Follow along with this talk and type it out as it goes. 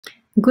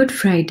Good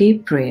Friday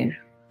Prayer.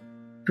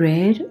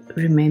 Prayer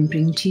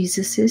remembering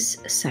Jesus'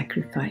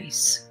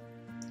 sacrifice.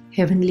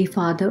 Heavenly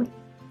Father,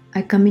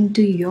 I come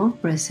into your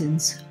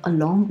presence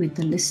along with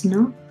the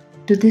listener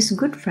to this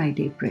Good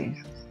Friday prayer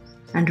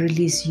and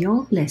release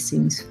your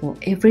blessings for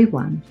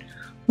everyone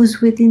who's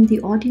within the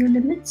audio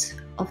limits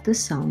of the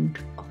sound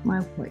of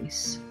my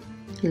voice.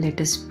 Let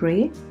us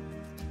pray.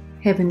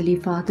 Heavenly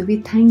Father,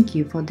 we thank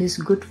you for this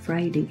Good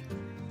Friday,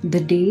 the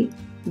day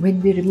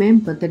when we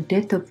remember the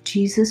death of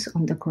Jesus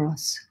on the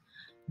cross,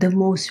 the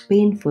most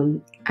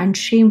painful and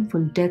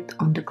shameful death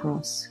on the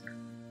cross,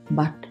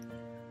 but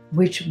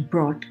which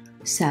brought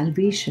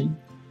salvation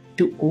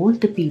to all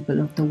the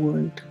people of the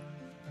world.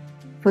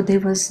 For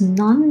there was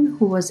none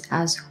who was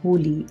as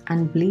holy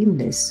and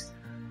blameless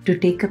to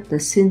take up the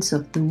sins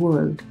of the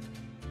world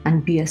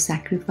and be a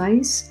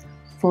sacrifice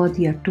for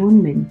the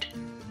atonement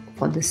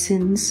for the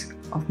sins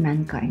of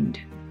mankind.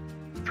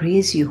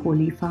 Praise you,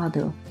 Holy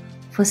Father,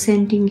 for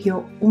sending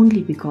your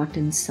only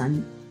begotten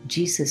Son,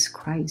 Jesus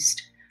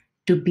Christ,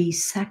 to be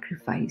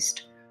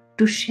sacrificed,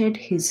 to shed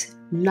his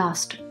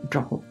last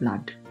drop of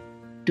blood,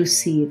 to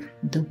save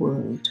the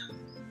world.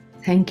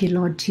 Thank you,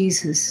 Lord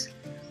Jesus,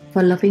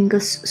 for loving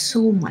us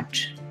so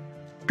much,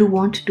 to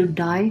want to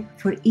die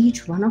for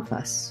each one of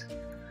us,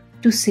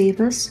 to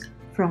save us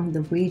from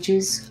the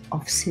wages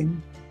of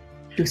sin,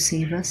 to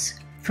save us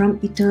from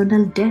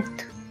eternal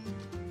death.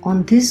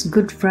 On this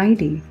Good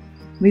Friday,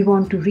 we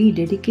want to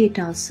rededicate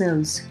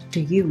ourselves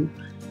to you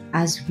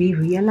as we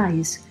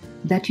realize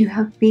that you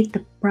have paid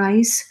the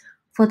price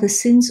for the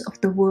sins of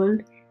the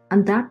world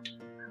and that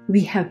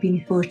we have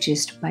been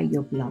purchased by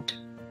your blood.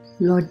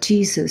 Lord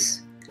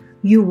Jesus,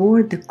 you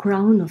wore the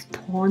crown of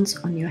thorns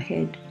on your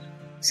head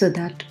so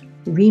that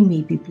we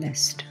may be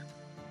blessed.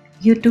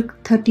 You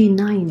took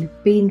 39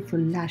 painful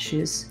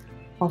lashes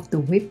of the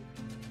whip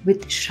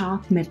with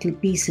sharp metal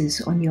pieces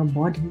on your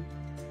body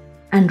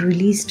and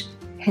released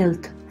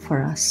health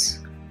for us.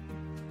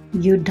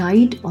 You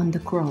died on the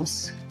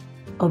cross,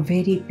 a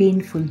very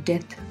painful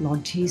death,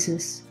 Lord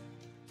Jesus,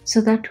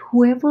 so that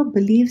whoever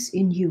believes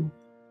in you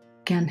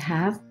can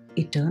have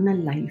eternal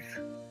life.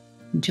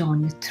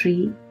 John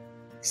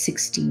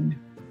 3:16.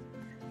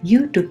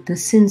 You took the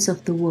sins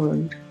of the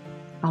world,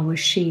 our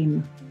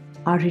shame,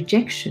 our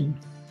rejection,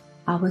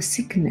 our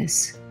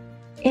sickness,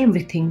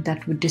 everything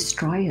that would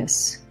destroy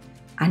us,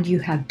 and you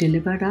have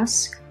delivered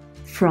us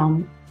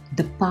from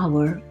the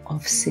power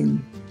of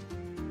sin.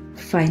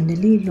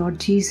 Finally, Lord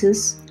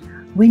Jesus,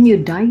 when you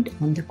died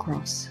on the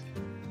cross,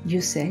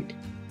 you said,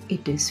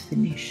 "It is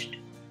finished."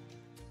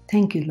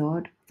 Thank you,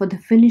 Lord, for the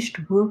finished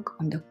work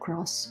on the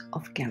cross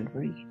of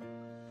Calvary.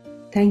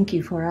 Thank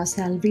you for our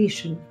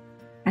salvation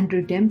and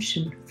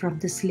redemption from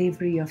the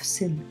slavery of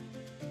sin.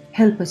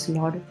 Help us,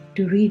 Lord,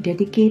 to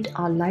rededicate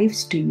our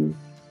lives to you,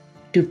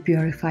 to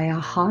purify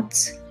our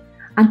hearts,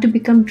 and to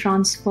become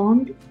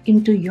transformed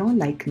into your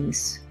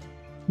likeness.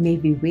 May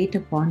we wait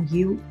upon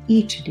you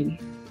each day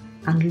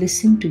and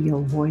listen to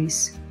your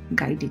voice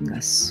guiding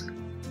us.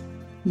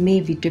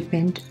 May we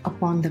depend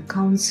upon the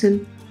counsel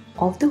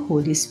of the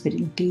Holy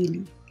Spirit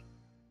daily.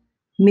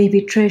 May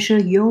we treasure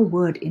your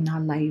word in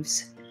our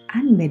lives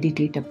and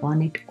meditate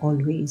upon it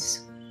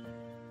always.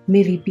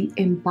 May we be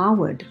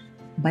empowered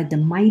by the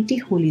mighty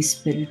Holy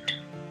Spirit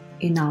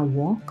in our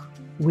walk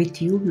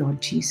with you, Lord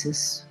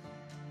Jesus.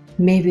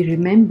 May we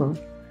remember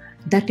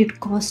that it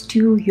cost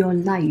you your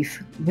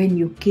life when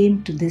you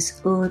came to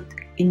this earth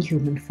in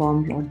human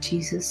form, Lord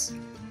Jesus.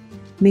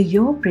 May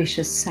your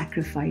precious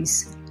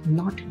sacrifice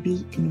not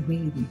be in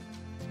vain.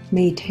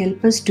 May it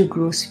help us to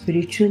grow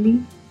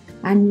spiritually,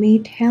 and may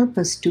it help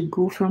us to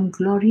go from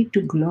glory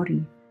to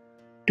glory,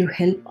 to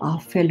help our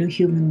fellow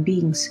human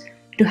beings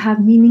to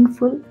have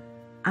meaningful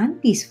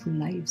and peaceful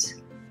lives,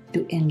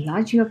 to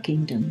enlarge your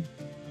kingdom,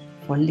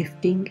 for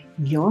lifting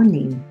your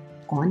name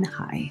on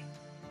high.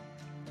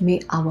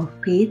 May our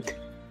faith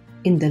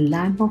in the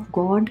Lamb of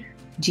God,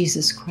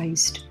 Jesus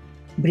Christ,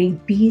 bring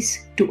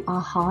peace to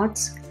our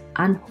hearts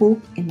and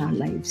hope in our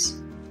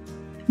lives.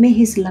 May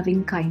his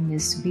loving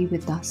kindness be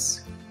with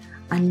us,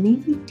 and may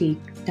we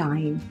take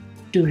time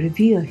to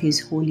revere his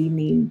holy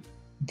name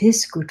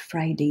this Good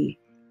Friday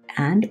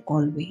and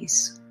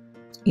always.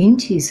 In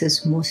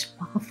Jesus' most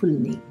powerful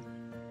name,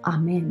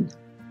 Amen.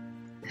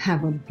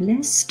 Have a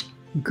blessed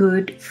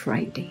Good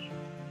Friday.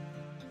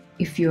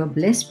 If you are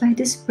blessed by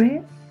this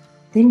prayer,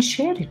 then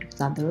share it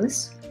with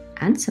others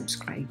and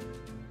subscribe.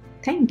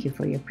 Thank you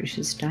for your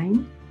precious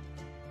time.